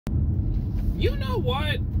You know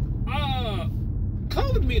what?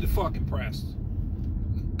 Colored me the fuck impressed.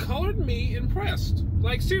 Colored me impressed.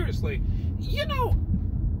 Like, seriously. You know,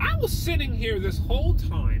 I was sitting here this whole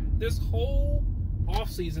time, this whole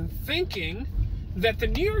offseason, thinking that the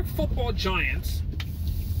New York Football Giants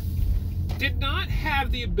did not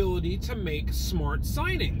have the ability to make smart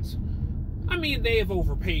signings. I mean, they have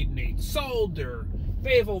overpaid Nate Solder.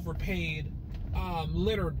 They have overpaid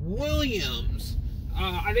Leonard Williams.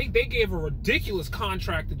 I think they gave a ridiculous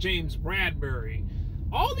contract to James Bradbury.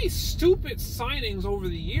 All these stupid signings over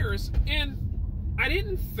the years, and I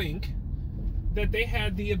didn't think that they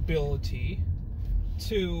had the ability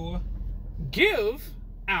to give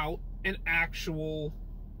out an actual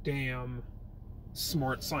damn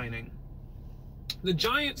smart signing. The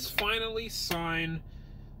Giants finally signed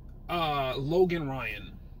Logan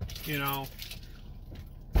Ryan. You know,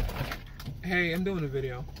 hey, I'm doing a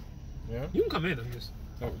video. Yeah? You can come in. I'm just.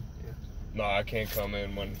 Oh. Yeah. No, I can't come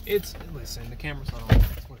in when. Listen, the camera's not on.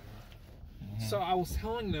 It's whatever. Mm-hmm. So I was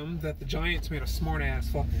telling them that the Giants made a smart ass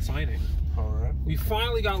fucking signing. Alright. We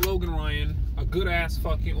finally got Logan Ryan, a good ass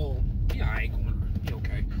fucking. Oh, yeah, I ain't going. He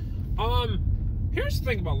okay. Here's the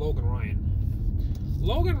thing about Logan Ryan.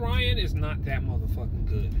 Logan Ryan is not that motherfucking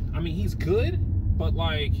good. I mean, he's good, but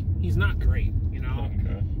like, he's not great. You know.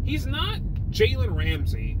 Okay. He's not Jalen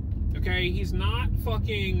Ramsey. Okay, he's not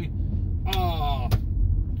fucking.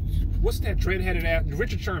 What's that dreadheaded ass?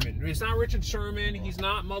 Richard Sherman. It's not Richard Sherman. He's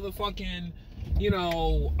not motherfucking, you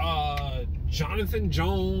know, Jonathan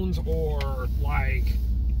Jones or like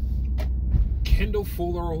Kendall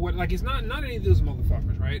Fuller or what. Like, it's not any of those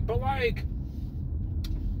motherfuckers, right? But like,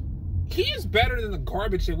 he is better than the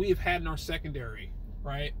garbage that we have had in our secondary,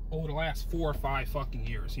 right? Over the last 4 or 5 fucking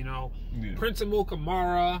years, you know? Yeah. Prince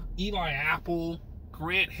Amukamara, Eli Apple,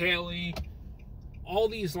 Grant Haley, all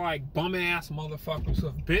these like bum ass motherfuckers who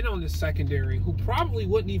have been on this secondary who probably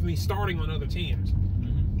wouldn't even be starting on other teams.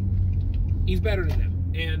 Mm-hmm. He's better than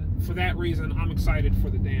them, and for that reason, I'm excited for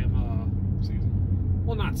the damn season.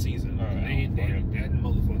 Well, not season. That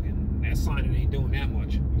signing ain't doing that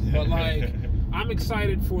much. But like, I'm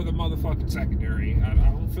excited for the motherfucking secondary. I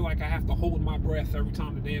don't feel like I have to hold my breath every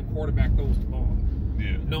time the damn quarterback throws the ball.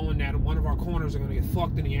 Yeah. Knowing that one of our corners are going to get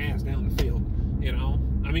fucked in the ass down the field. You know?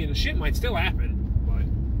 I mean, the shit might still happen.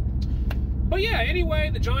 But yeah, anyway,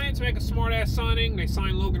 the Giants make a smart-ass signing. They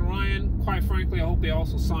signed Logan Ryan. Quite frankly, I hope they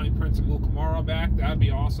also sign Prince Amukamara back. That'd be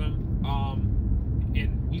awesome.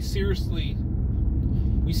 And we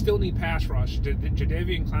still need pass rush.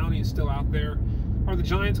 Jadeveon Clowney is still out there. Are the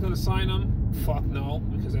Giants going to sign him? Fuck no,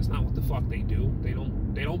 because that's not what the fuck they do. They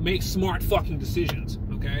don't make smart fucking decisions,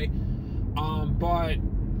 okay? But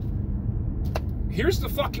here's the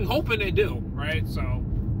fucking hoping they do, right? So,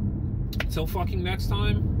 until fucking next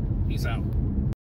time, peace out.